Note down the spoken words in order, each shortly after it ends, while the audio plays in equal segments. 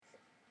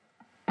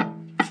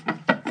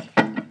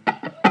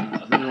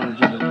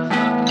Mystic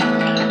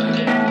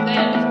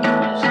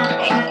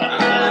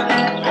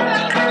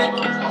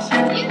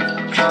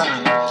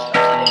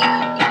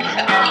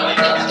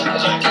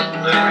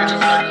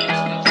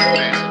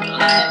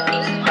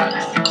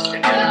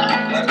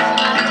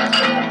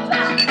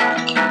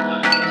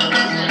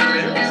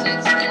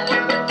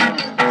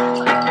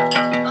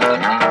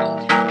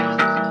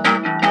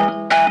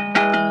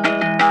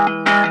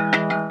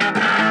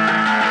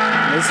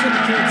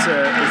Pizza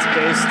is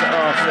based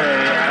off a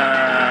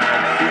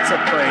pizza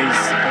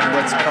place in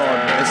what's called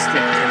Mystic,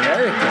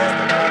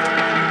 Connecticut.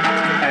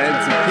 And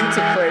it's a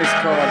pizza place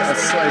called A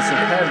Slice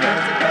of Heaven.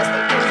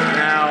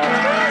 Now,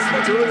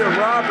 Julia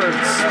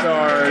Roberts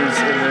stars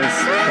in this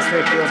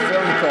particular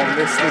film called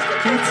Mystic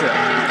Pizza.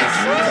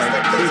 It's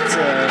like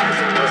pizza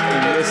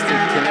in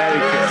Mystic,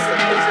 Connecticut.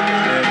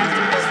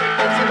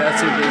 And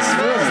that's what this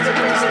film is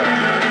based on.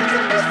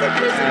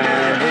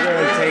 And we're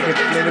going to take it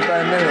minute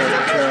by minute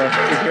to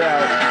figure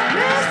out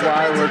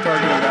why we're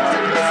talking about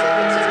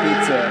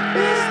pizza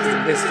in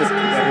Mystic,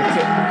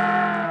 Connecticut.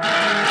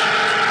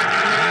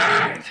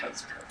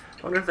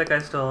 I wonder if that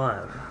guy's still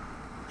alive.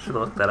 Should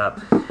look that up.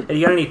 Hey,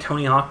 you got any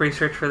Tony Hawk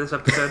research for this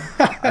episode?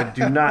 I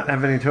do not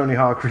have any Tony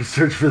Hawk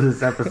research for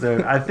this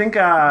episode. I think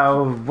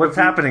what's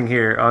happening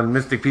here on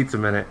Mystic Pizza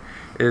Minute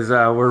is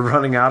we're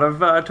running out of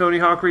Tony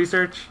Hawk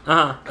research.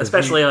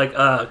 Especially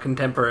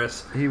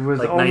contemporaries. He was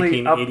like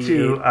only up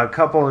to a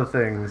couple of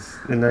things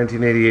in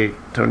 1988,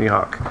 Tony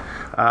Hawk.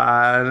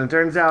 And it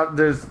turns out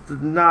there's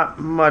not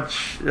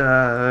much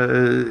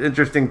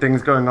interesting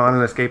things going on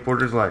in a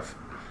skateboarder's life.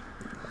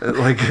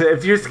 Like,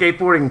 if you're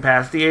skateboarding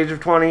past the age of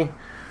 20,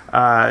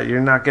 you're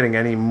not getting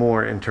any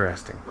more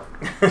interesting.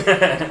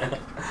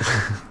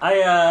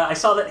 I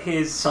saw that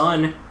his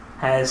son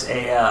has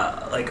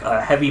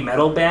a heavy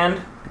metal band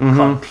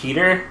called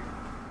Peter,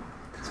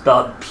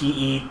 spelled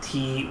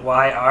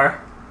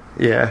P-E-T-Y-R.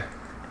 Yeah.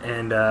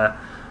 And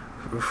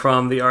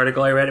from the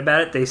article I read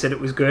about it, they said it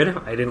was good.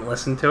 I didn't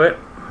listen to it.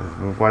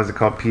 Why is it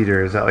called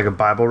Peter? Is that like a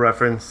Bible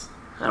reference?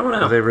 I don't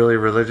know. Are they really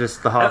religious,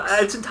 the Hawks?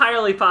 It's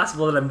entirely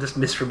possible that I'm just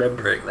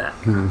misremembering that.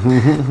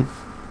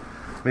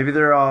 Maybe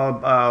they're all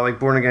like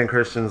born-again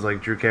Christians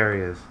like Drew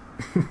Carey is.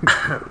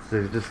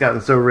 They've just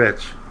gotten so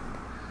rich.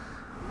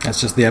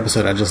 That's just the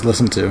episode I just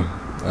listened to.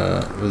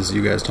 Was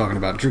you guys talking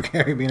about Drew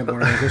Carey being a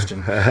born-again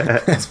Christian.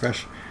 That's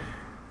fresh.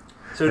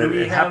 So do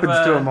we it have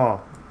happens to them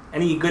all.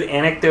 Any good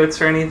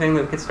anecdotes or anything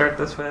that we could start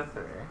this with?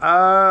 Or?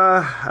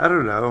 I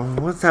don't know.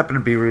 What's happened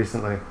to be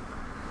recently?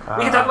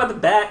 We can talk about the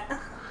bet.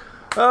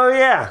 Oh,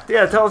 yeah.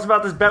 Yeah, tell us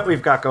about this bet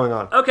we've got going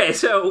on. Okay,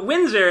 so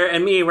Windsor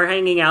and me were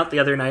hanging out the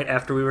other night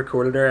after we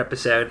recorded our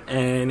episode,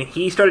 and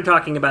he started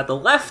talking about The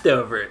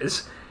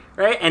Leftovers,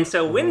 right? And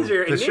so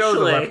Windsor The initially... show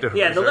The Leftovers,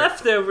 yeah, The right?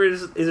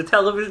 Leftovers is a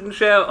television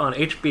show on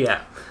HBO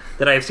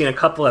that I've seen a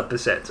couple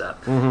episodes of.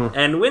 Mm-hmm.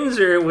 And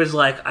Windsor was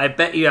like, I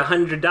bet you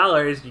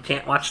 $100 you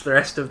can't watch the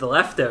rest of The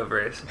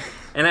Leftovers.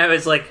 And I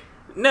was like...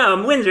 No,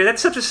 I'm Windsor.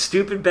 That's such a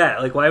stupid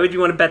bet. Like, why would you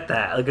want to bet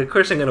that? Like, of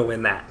course I'm going to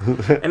win that.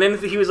 And then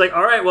he was like,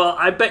 all right, well,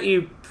 I bet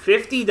you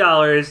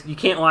 $50 you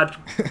can't watch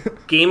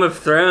Game of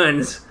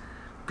Thrones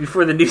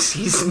before the new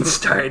season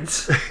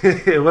starts.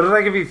 What did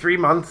I give you, 3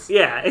 months?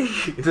 Yeah.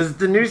 Does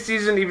the new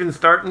season even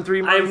start in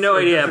 3 months? I have no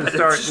idea. Does it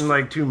start in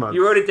like 2 months?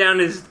 You wrote it down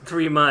as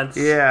 3 months.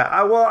 Yeah.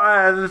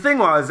 The thing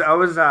was, I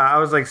was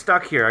like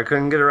stuck here. I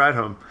couldn't get a ride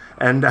home.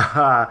 And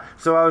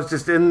so I was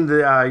just in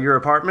your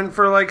apartment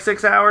for like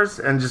 6 hours,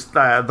 and just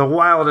the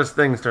wildest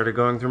things started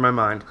going through my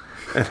mind.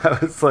 And I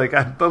was like,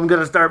 I'm going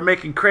to start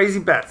making crazy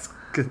bets.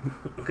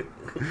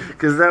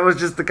 Because that was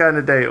just the kind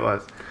of day it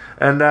was.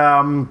 And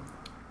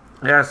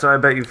yeah, so I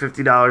bet you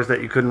 $50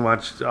 that you couldn't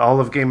watch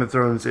all of Game of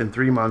Thrones in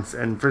 3 months.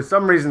 And for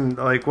some reason,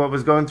 like, what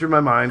was going through my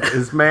mind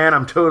is, man,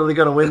 I'm totally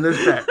going to win this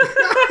bet.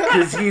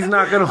 Because he's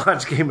not going to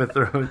watch Game of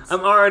Thrones. I'm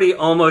already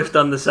almost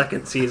on the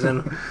second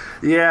season.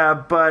 Yeah,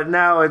 but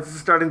now it's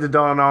starting to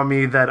dawn on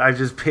me that I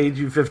just paid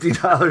you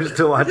 $50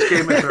 to watch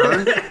Game of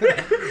Thrones.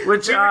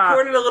 Which we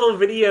recorded a little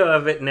video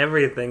of it and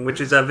everything,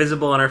 which is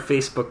visible on our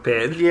Facebook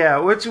page. Yeah,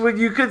 which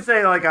you could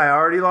say, like, I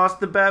already lost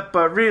the bet,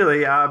 but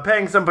really,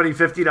 paying somebody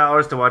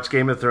 $50 to watch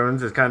Game of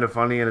Thrones is kind of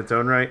funny in its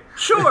own right.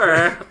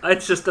 Sure,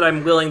 it's just that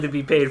I'm willing to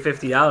be paid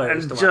 $50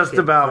 and to watch just Game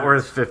about of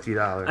worth Thrones.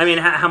 $50. I mean,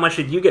 how much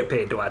did you get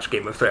paid to watch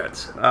Game of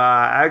Thrones?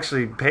 I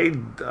actually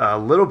paid a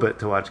little bit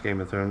to watch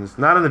Game of Thrones.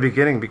 Not in the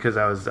beginning because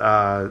I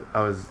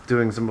was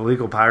doing some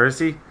illegal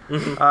piracy.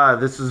 Mm-hmm.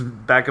 This was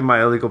back in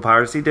my illegal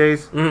piracy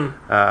days.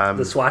 Mm-hmm.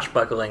 The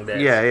swashbuckling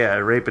days. Yeah,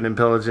 raping and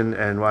pillaging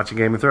and watching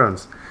Game of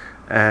Thrones.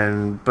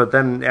 But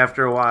then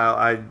after a while,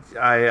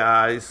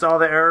 I saw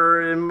the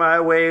error in my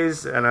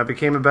ways, and I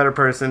became a better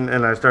person,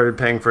 and I started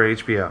paying for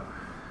HBO.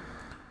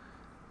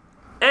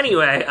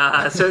 Anyway,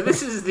 so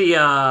this is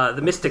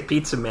the Mystic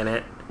Pizza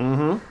Minute.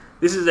 Mm-hmm.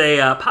 This is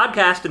a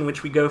podcast in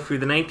which we go through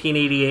the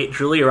 1988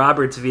 Julia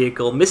Roberts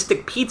vehicle,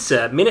 Mystic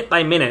Pizza, minute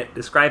by minute,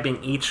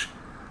 describing each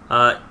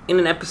in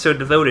an episode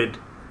devoted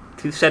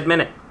to said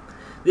minute.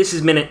 This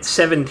is minute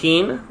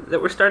 17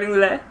 that we're starting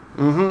today.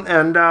 Mm-hmm.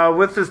 And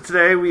with us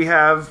today, we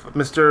have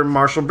Mr.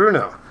 Marshall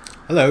Bruno.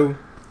 Hello.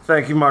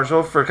 Thank you,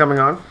 Marshall, for coming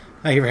on.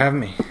 Thank you for having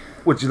me.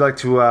 Would you like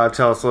to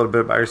tell us a little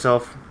bit about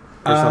yourself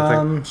or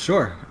something?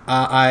 Sure.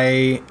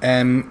 I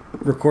am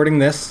recording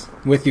this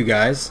with you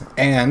guys,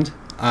 and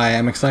I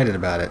am excited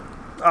about it.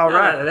 All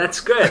right. That's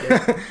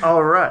good.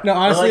 All right. No,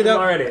 I honestly, like him though,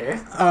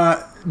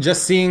 already.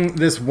 just seeing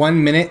this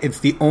 1 minute, it's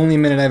the only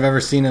minute I've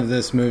ever seen of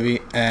this movie,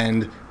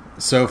 and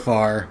so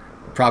far,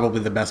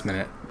 probably the best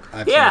minute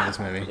I've seen of this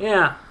movie.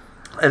 Yeah.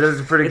 It is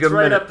a pretty It's good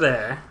right minute. up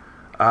there.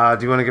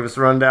 Do you want to give us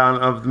a rundown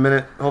of the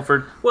minute,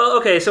 Holford? Well,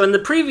 okay, so in the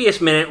previous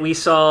minute, we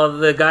saw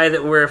the guy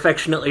that we're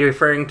affectionately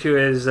referring to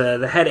as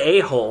the head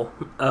a-hole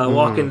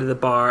walk into the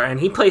bar, and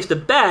he placed a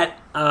bet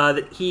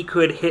that he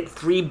could hit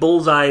 3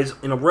 bullseyes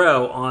in a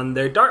row on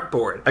their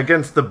dartboard.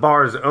 Against the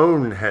bar's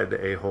own head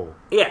a-hole.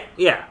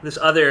 Yeah, this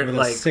other, With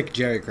like... a sick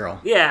Jerry curl.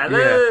 Yeah,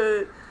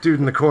 Dude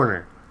in the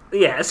corner.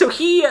 yeah, so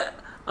he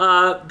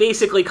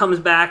basically comes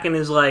back and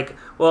is like,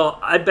 well,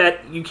 I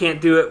bet you can't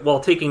do it while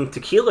taking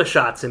tequila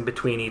shots in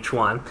between each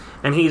one.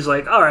 And he's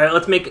like, all right,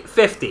 let's make it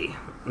 50.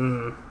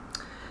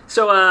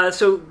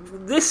 So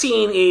this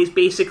scene is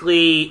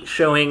basically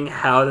showing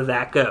how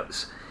that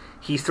goes.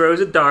 He throws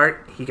a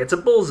dart, he gets a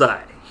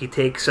bullseye. He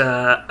takes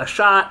a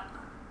shot,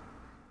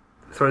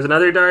 throws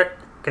another dart,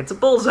 gets a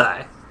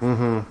bullseye.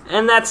 Mm-hmm.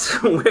 And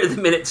that's where the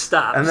minute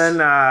stops. And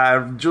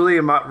then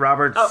Julia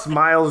Roberts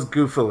smiles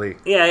goofily.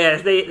 Yeah,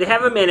 they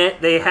have a minute,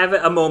 they have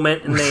a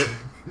moment, and they...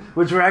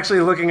 Which we're actually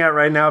looking at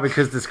right now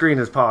because the screen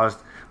is paused.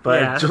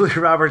 But Yeah. Julia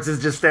Roberts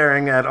is just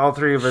staring at all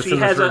three of us in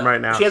this room right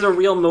now. She has a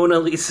real Mona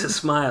Lisa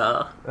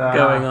smile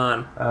going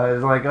on.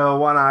 It's like,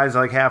 one eye's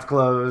like half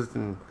closed.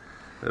 And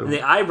And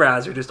the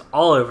eyebrows are just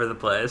all over the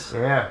place.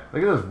 yeah,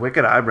 look at those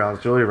wicked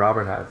eyebrows Julia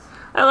Roberts has.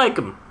 I like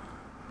them.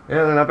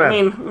 Yeah, they're not bad.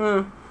 I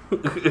mean,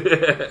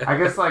 I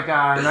guess like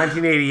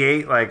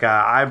 1988, like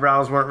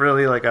eyebrows weren't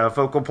really like a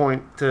focal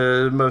point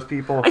to most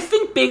people. I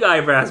think big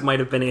eyebrows might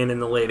have been in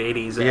the late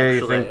 80s, Yeah, you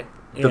actually. think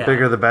the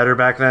bigger the better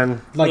back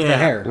then? Like the Yeah.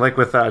 hair. Like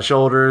with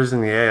shoulders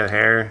and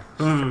hair,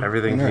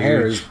 everything And her huge.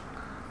 hair is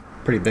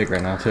pretty big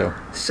right now, too.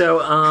 So,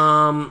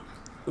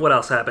 what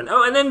else happened?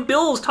 Oh, and then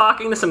Bill's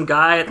talking to some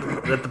guy at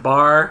the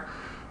bar,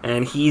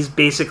 and he's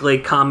basically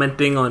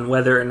commenting on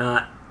whether or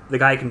not the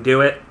guy can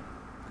do it.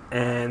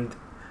 And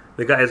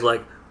the guy's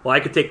like, well, I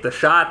could take the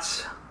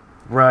shots,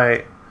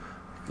 Right.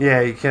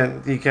 Yeah, you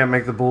can't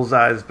make the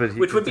bullseyes, but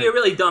which would be a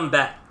really dumb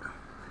bet,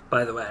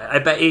 by the way. I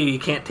bet you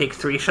can't take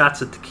 3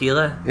 shots of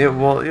tequila. Yeah,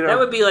 well, That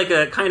would be like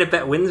a kind of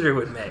bet Windsor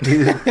would make.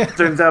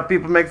 turns out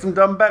people make some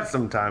dumb bets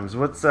sometimes.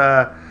 What's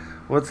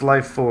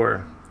life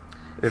for,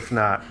 if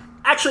not?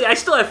 Actually, I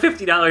still have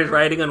 $50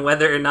 riding on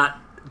whether or not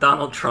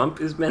Donald Trump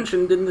is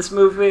mentioned in this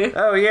movie.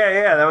 Oh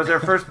yeah, that was our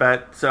first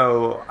bet.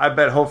 So I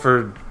bet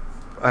Holford,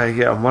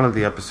 on one of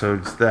the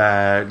episodes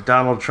that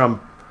Donald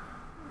Trump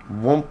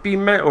won't be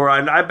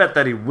I bet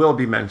that he will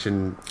be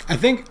mentioned. I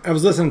think I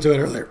was listening to it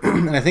earlier,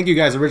 and I think you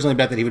guys originally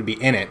bet that he would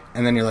be in it,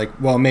 and then you're like,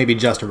 well, maybe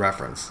just a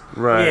reference.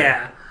 Right.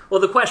 Yeah. Well,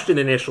 the question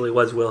initially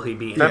was, will he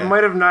be in That it?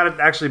 might have not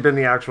actually been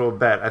the actual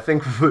bet. I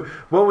think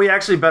what we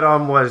actually bet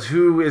on was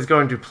who is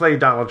going to play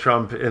Donald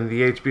Trump in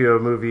the HBO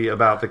movie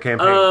about the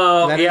campaign.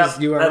 Oh, That yeah, is-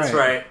 you are that's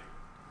right. right.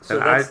 So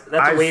And that's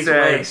I a ways said-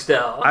 away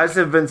still. I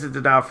said Vincent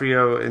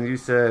D'Onofrio, and you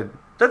said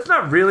that's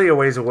not really a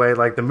ways away.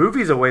 Like the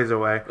movie's a ways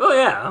away. Oh,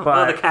 yeah. Well,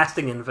 But the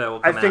casting info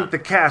will I come think out. the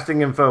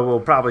casting info will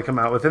probably come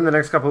out within the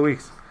next couple of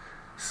weeks.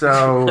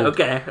 So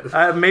Okay.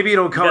 maybe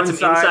it'll Got some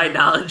coincide. inside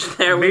knowledge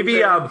there.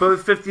 Maybe Windsor.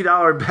 both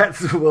 $50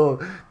 bets will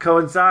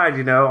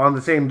coincide, on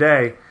the same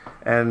day,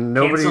 and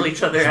nobody Cancel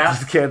each other out.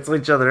 just cancel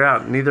each other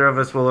out. Neither of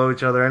us will owe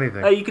each other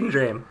anything. Oh, you can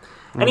dream.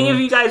 Any of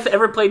you guys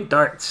ever played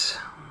darts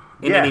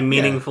in Yeah, any yeah.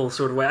 meaningful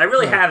sort of way? I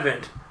really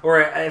haven't.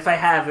 Or if I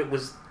have, it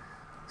was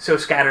so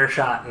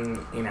scattershot and,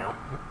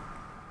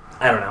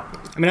 I don't know.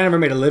 I mean, I never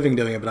made a living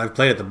doing it, but I've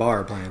played at the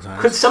bar plenty of Could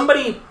times.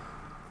 somebody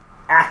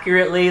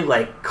accurately,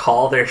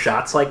 call their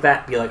shots like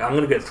that? Be like, I'm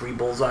going to get 3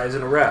 bullseyes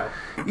in a row.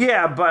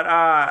 Yeah, but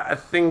I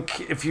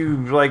think if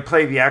you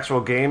play the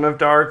actual game of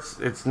darts,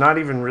 it's not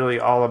even really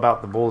all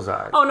about the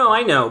bullseye. Oh, no,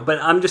 I know. But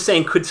I'm just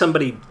saying, could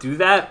somebody do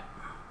that?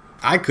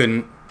 I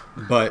couldn't,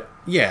 but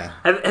yeah.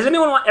 Has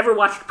anyone ever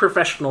watched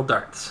professional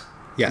darts?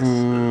 Yes.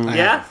 I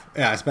Yeah? have.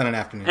 Yeah, I spent an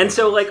afternoon. And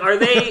so, are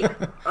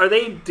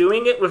they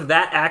doing it with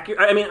that accurate?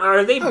 I mean,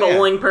 are they yeah.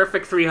 bowling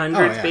perfect 300s,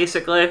 Oh, yeah.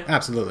 basically?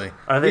 Absolutely.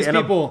 Are they These in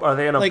people,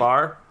 a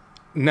bar?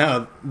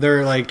 No,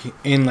 they're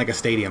in a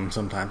stadium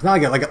sometimes. Not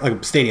like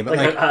a stadium, but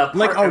Like a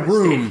like part a of a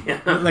room.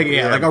 stadium.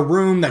 Like a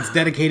room that's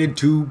dedicated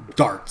to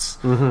darts.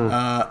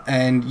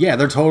 And yeah,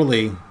 they're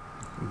totally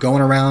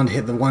going around,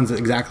 hit the ones that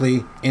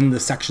exactly in the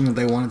section that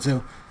they wanted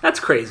to. That's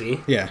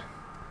crazy. Yeah.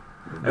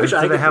 I wish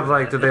I Do they could have do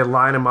that. do they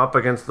line them up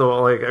against the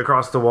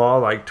across the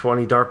wall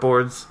 20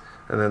 dartboards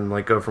and then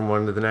go from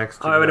one to the next?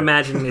 Oh, I would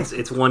imagine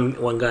it's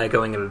one guy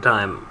going at a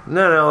time.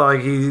 No,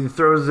 he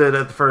throws it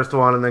at the first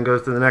one and then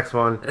goes to the next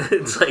one.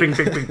 It's like, Bing,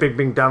 bing, bing, bing,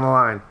 bing down the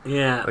line,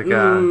 yeah,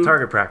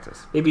 target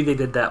practice. maybe they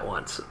did that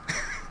once.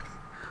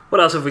 What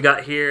else have we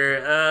got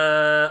here?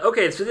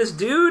 Okay, so this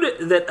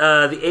dude that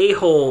the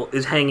a-hole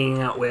is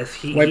hanging out with,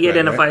 he White guy,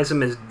 identifies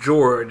him as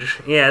George.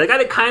 Yeah, the guy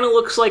that kind of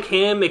looks like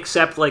him,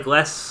 except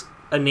less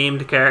a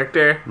named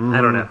character. I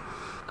don't know.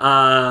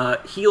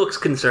 He looks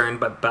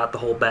concerned about the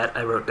whole bet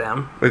I wrote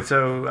down. Wait,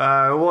 so,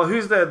 well,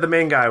 who's the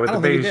main guy with I the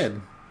don't think he beige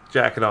did.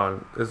 jacket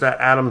on? Is that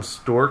Adam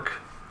Stork?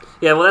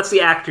 Yeah, well, that's the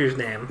actor's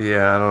name.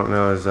 Yeah, I don't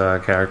know his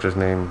character's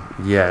name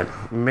yet.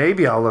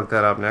 Maybe I'll look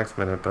that up next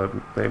minute, but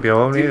maybe I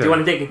won't Do either. you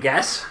want to take a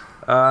guess?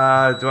 Do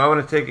I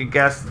want to take a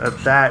guess at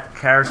that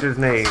character's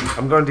name?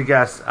 I'm going to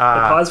guess.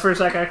 Pause for a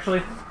sec,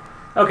 actually.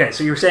 Okay,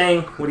 so you were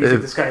saying, what do you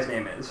think this guy's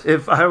name is?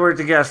 If I were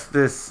to guess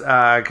this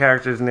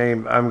character's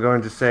name, I'm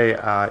going to say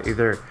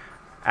either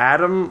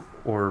Adam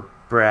or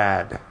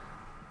Brad.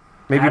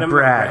 Maybe Adam or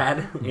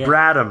Brad. Brad? Yeah.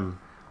 Bradham.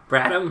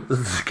 Bradham?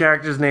 This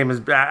character's name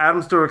is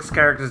Adam Stork's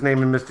character's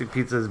name in Mystic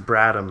Pizza is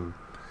Bradham.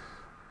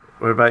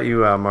 What about you,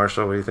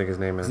 Marshall? What do you think his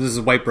name is? This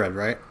is white bread,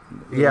 right?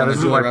 Yeah, this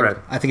is white bread.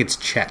 I think it's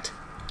Chet.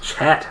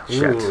 Chet.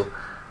 Chet. Ooh.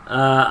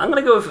 I'm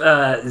going to go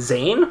with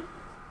Zane.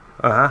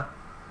 Uh huh.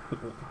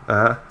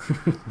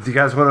 Do you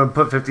guys want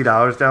to put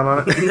 $50 down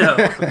on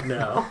it?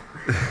 No.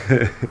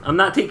 I'm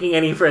not taking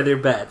any further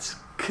bets.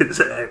 Because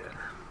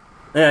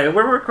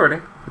we're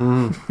recording.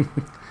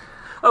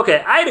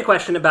 Okay, I had a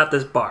question about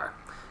this bar.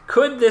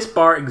 Could this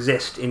bar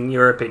exist, in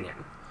your opinion?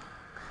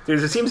 There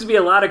seems to be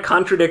a lot of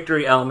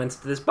contradictory elements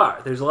to this bar.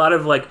 There's a lot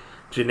of, like,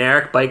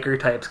 generic biker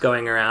types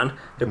going around.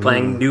 They're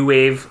playing new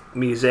wave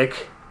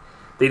music.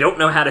 They don't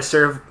know how to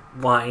serve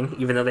wine,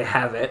 even though they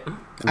have it.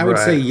 I would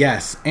say Right.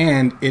 yes,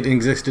 and it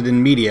existed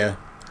in media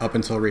up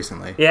until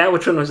recently. Yeah,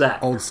 which one was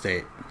that? Old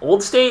State.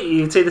 Old State?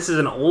 You'd say this is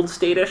an Old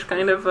State-ish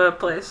kind of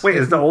place? Wait,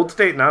 is the old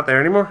state not there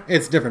anymore?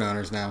 It's different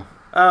owners now.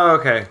 Oh,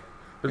 okay.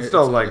 But It's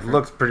still, all like, different.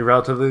 looks pretty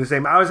relatively the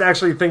same. I was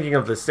actually thinking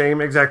of the same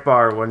exact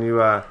bar when you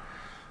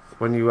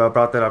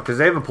brought that up, because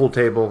they have a pool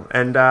table,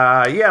 and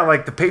yeah,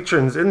 like the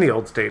patrons in the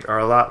old state are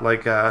a lot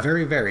like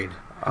Very varied.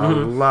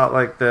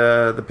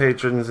 the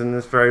patrons in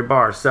this very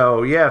bar.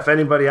 So yeah, if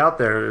anybody out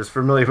there is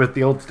familiar with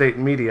the old state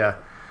media,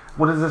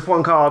 what is this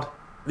one called?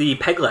 The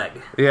Peg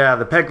Leg. Yeah,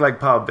 the Peg Leg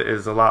Pub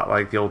is a lot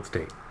like the old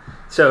state.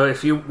 So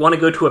if you want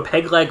to go to a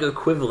Peg Leg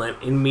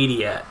equivalent in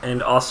media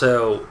and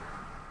also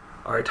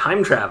are a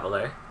time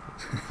traveler,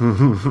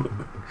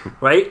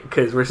 right?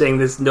 Because we're saying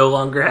this no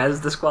longer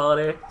has this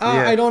quality.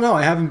 Yeah. I don't know.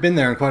 I haven't been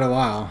there in quite a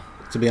while,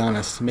 to be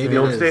honest. Maybe The it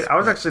old is, state. I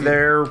was but actually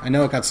there. I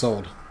know it got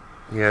sold.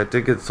 Yeah, it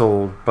did get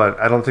sold, but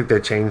I don't think they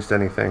changed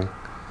anything.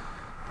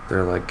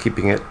 They're like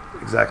keeping it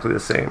exactly the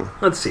same.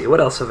 Let's see, what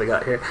else have I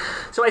got here?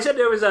 So I said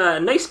there was a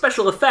nice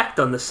special effect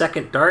on the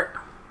second dart,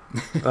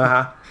 Uh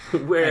huh.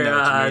 where I know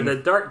what you mean.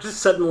 the dart just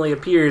suddenly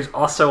appears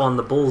also on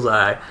the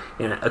bullseye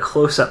in a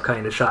close-up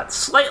kind of shot,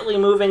 slightly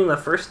moving the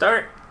first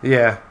dart.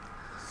 Yeah.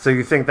 So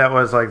you think that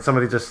was like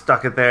somebody just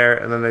stuck it there,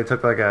 and then they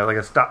took like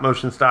a stop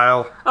motion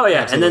style? Oh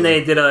yeah, Absolutely. and then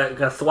they did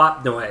a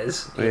thwop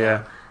noise. you know.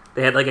 Yeah.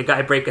 They had like a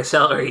guy break a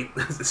celery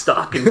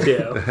stalk in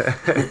two.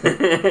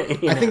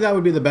 I think that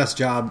would be the best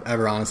job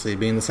ever, honestly,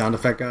 being the sound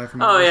effect guy.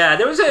 From Oh yeah,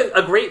 there was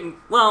a great.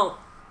 Well,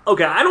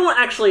 okay, I don't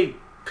actually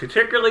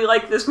particularly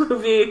like this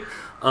movie,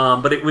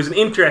 but it was an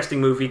interesting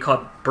movie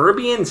called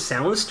Burbian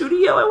Sound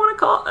Studio. I want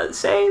to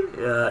say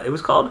it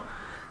was called.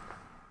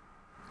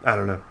 I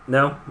don't know.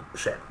 No,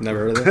 shit. Never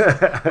heard of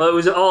this. Well, it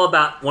was all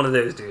about one of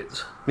those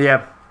dudes,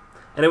 Yeah.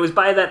 and it was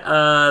by that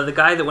the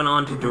guy that went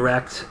on to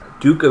direct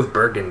Duke of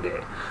Burgundy,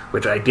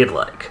 which I did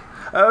like.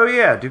 Oh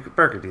yeah, Duke of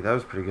Burgundy. That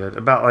was pretty good.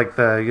 About like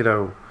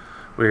the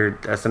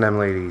weird S&M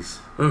ladies.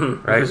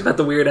 Mm-hmm. Right. It was about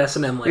the weird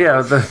S&M ladies.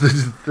 Yeah,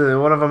 the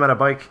one of them had a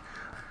bike.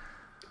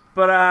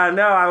 But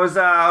no, I was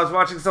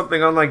watching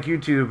something on like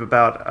YouTube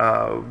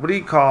about what do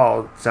you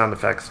call sound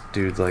effects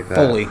dudes like that?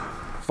 Foley.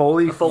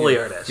 Foley? A Foley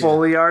artist.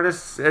 Foley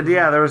artists. And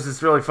yeah, there was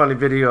this really funny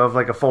video of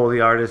like a Foley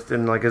artist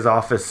in like his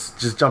office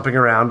just jumping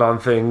around on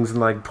things and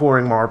like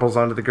pouring marbles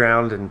onto the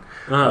ground, and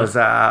I was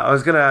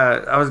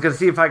gonna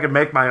see if I could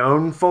make my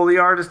own Foley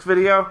artist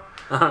video.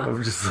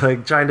 I'm just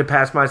like trying to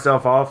pass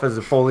myself off as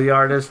a Foley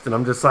artist, and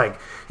I'm just like,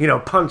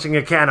 punching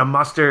a can of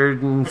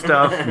mustard and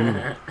stuff,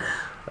 and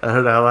I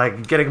don't know,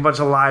 like getting a bunch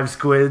of live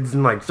squids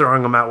and like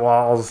throwing them at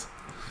walls.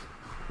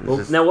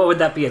 Well, now, what would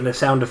that be in the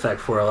sound effect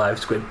for a live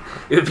squid?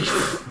 It would be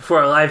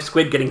for a live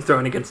squid getting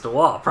thrown agained a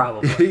wall,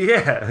 probably.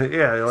 yeah,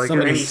 like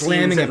Somebody any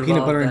slamming scenes a peanut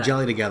involve butter and that.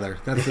 jelly together.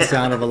 That's the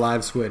sound of a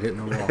live squid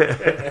hitting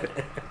the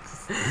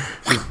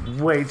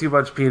wall. way too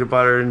much peanut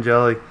butter and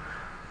jelly.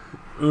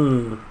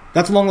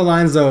 That's along the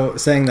lines, though,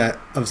 saying that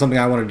of something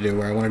I wanted to do,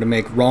 where I wanted to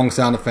make wrong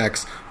sound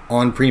effects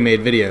on pre-made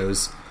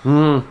videos,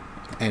 and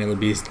it would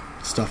be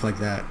stuff like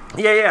that.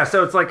 Yeah.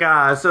 So it's like,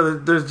 so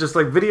there's just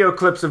like video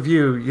clips of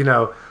you,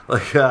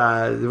 like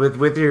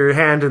with your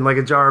hand in like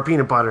a jar of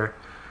peanut butter,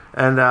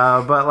 and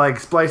but like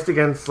spliced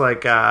against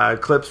like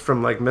clips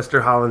from like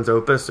Mr. Holland's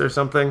Opus or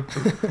something.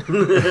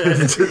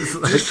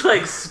 Just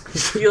like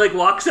he like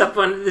walks up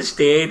onto the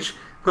stage,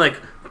 like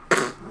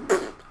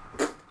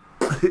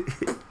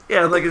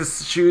Yeah, like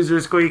his shoes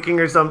are squeaking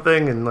or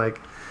something, and like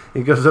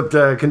he goes up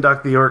to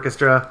conduct the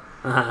orchestra.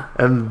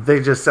 And they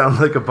just sound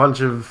like a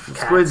bunch of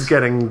squids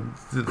getting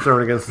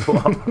thrown against the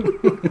wall.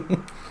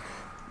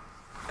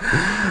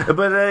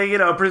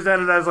 But,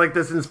 presented as like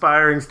this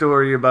inspiring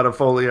story about a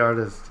Foley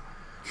artist.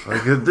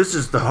 Like, this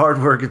is the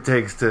hard work it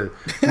takes to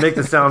make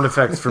the sound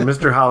effects for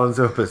Mr. Holland's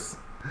opus.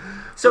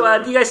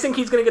 So, do you guys think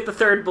he's going to get the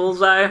third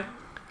bullseye?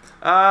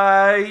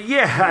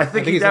 Yeah, I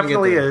think he he's gonna get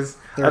definitely the is.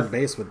 Third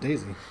base with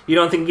Daisy. You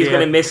don't think he's Yeah.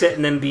 going to miss it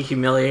and then be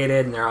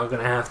humiliated and they're all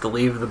going to have to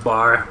leave the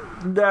bar?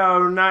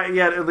 No, not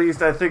yet. At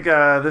least I think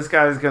this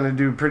guy is going to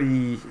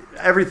do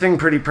everything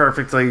pretty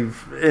perfectly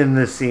in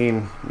this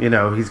scene. You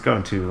know, he's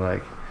going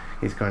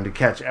to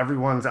catch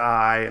everyone's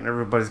eye, and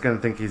everybody's going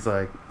to think he's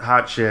like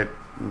hot shit,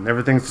 and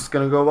everything's just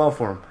going to go well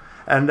for him.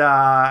 And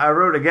I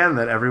wrote again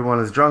that everyone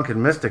is drunk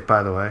and Mystic,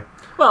 by the way.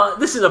 Well,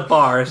 this is a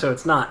bar, so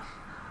it's not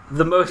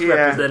the most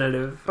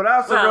representative. But I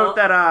also wrote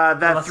that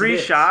unless three it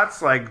is.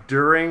 shots, like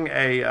during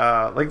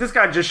a this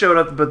guy just showed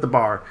up at the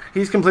bar.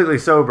 He's completely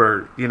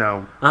sober, you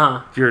know.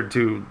 You're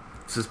to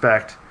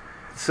suspect.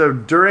 So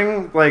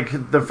during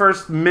like the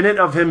first minute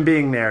of him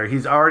being there,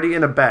 he's already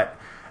in a bet,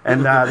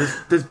 and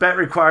this bet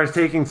requires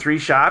taking 3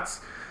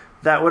 shots.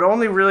 That would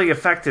only really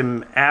affect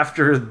him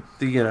after the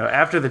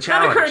That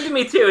challenge. occurred to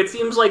me, too. It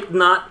seems like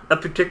not a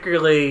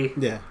particularly...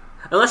 Yeah.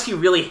 Unless you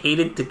really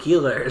hated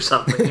tequila or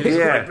something. You're just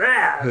Yeah. like,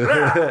 "Rah,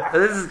 rah,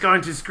 This is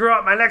going to screw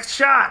up my next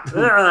shot.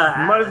 rah."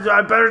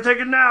 I better take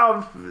it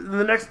now in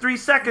the next 3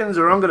 seconds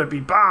or I'm going to be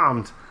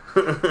bombed.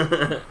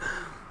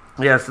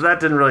 Yeah, so that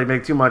didn't really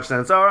make too much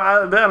sense. Or,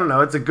 I don't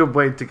know. It's a good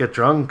way to get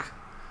drunk,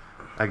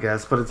 I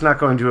guess. But it's not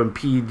going to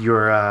impede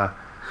your...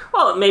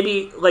 Well,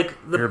 maybe, like,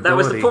 Your that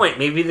was the ability. point.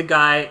 Maybe the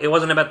guy, it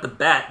wasn't about the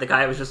bet. The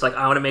guy was just like,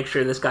 I want to make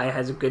sure this guy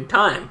has a good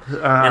time.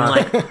 And,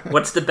 like,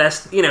 what's the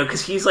best, you know,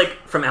 because he's,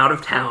 like, from out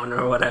of town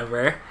or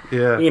whatever.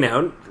 Yeah. You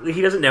know,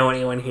 he doesn't know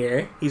anyone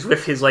here. He's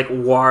with his, like,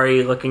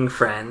 wary-looking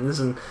friends,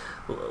 and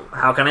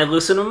how can I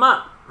loosen him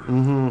up?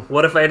 Mm-hmm.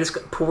 What if I just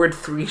poured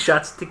 3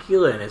 shots of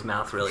tequila in his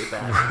mouth really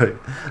fast? Right.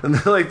 And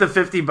then, like, the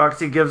 $50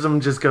 he gives him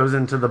just goes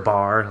into the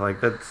bar. Like,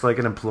 that's like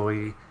an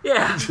employee.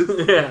 Yeah.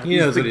 Yeah. He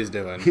knows what he's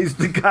doing. He's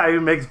the guy who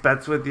makes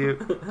bets with you.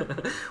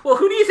 Well,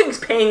 who do you think's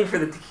paying for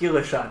the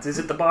tequila shots? Is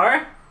it the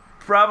bar?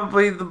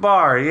 Probably the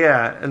bar,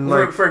 yeah. And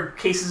like, For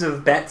cases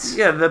of bets?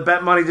 yeah, the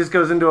bet money just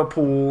goes into a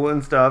pool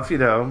and stuff, you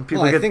know.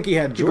 People Well, I get, think he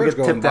had people George get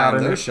going tipped out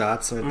buying in those it.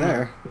 shots right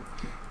there.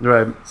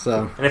 Right.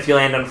 So And if you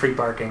land on free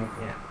parking,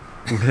 yeah.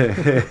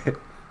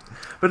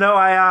 But no,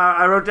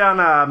 I wrote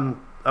down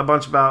a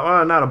bunch about,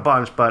 well, not a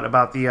bunch, but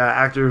about the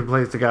actor who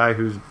plays the guy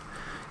who's,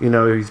 you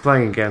know, he's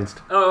playing against.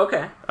 Oh,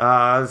 okay.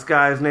 This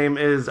guy's name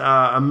is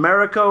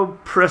Americo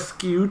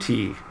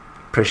Presciuti.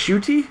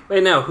 Presciuti?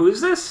 Wait, no, who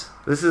is this?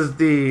 This is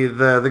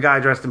the guy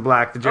dressed in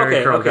black, the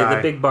Jerry Curl guy.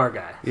 the big bar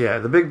guy. Yeah,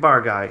 the big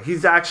bar guy.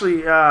 He's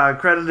actually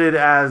credited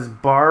as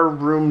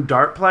barroom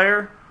dart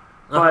player,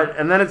 but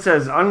and then it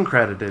says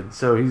uncredited,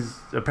 so he's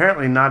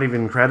apparently not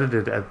even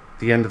credited at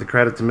the end of the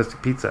credits of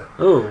Mystic Pizza.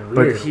 Oh, But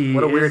weird. he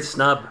What a weird is-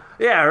 snub.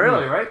 Yeah,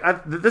 really, right?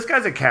 This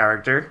guy's a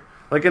character.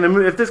 Like in a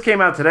movie, if this came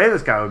out today,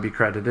 this guy would be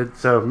credited.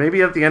 So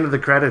maybe at the end of the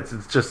credits,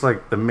 it's just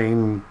like the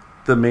main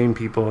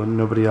people and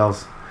nobody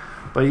else.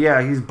 But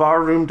yeah, he's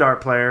barroom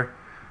dart player.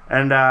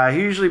 And he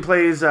usually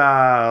plays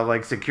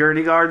like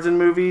security guards in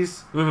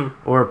movies,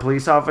 or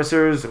police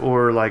officers,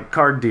 or like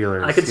card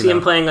dealers. I could you see him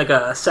know? playing like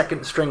a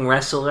second string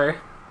wrestler,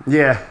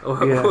 Yeah,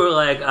 or, yeah, or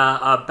like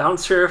a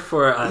bouncer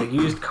for a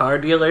used car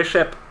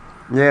dealership.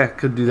 yeah,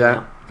 could do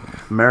that.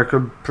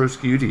 America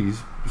Presciuti,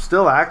 he's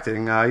still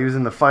acting. He was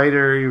in The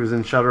Fighter. He was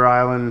in Shutter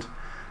Island.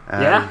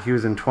 Yeah? He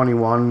was in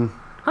 21.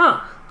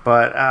 Huh.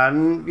 But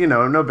you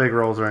know, no big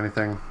roles or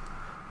anything.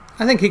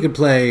 I think he could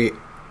play.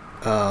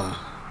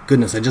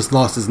 Goodness, I just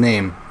lost his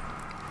name.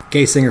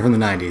 Gay singer from the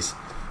 '90s,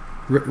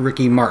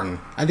 Ricky Martin.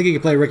 I think he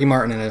could play Ricky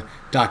Martin in a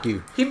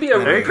docu. He'd be a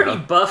There you pretty go.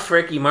 buff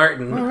Ricky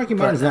Martin. Well, Ricky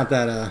Martin's not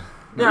that.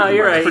 No,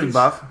 you're right. He's pretty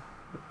buff.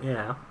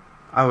 Yeah.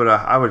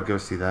 I would go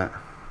see that.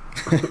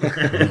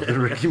 The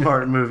Ricky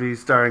Martin movie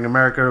starring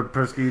America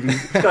Presciuti.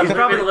 He's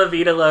probably La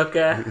Vida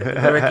Loca,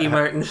 the Ricky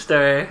Martin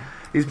story,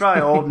 He's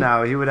probably old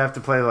now. He would have to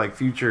play like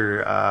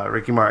future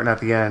Ricky Martin at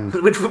the end.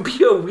 which would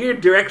be a weird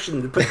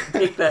direction to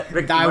take that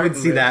Ricky I Martin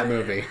would see that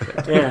movie.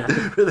 Yeah.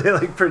 Where they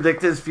like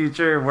predict his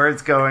future and where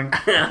it's going.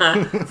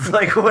 It's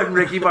like when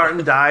Ricky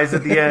Martin dies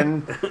at the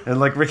end, and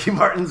like Ricky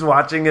Martin's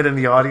watching it in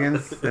the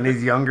audience, and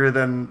he's younger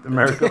than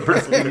America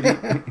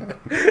Presciuti.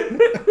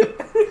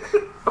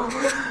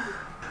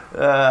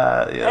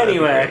 Yeah,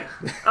 Anyway,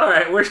 all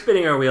right, we're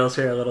spinning our wheels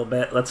here a little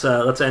bit. Let's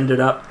end it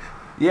up.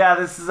 yeah,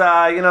 this is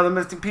the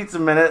Mystic Pizza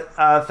Minute.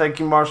 Thank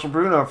you, Marshall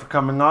Bruno, for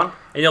coming on.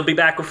 And you'll be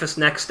back with us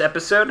next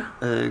episode.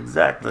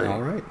 Exactly.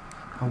 All right.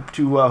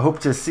 Hope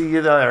to see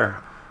you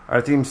there.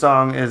 Our theme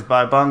song is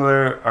by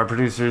Bungler. Our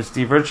producer is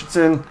Steve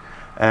Richardson.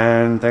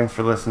 And thanks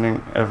for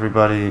listening,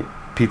 everybody.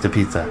 Pizza.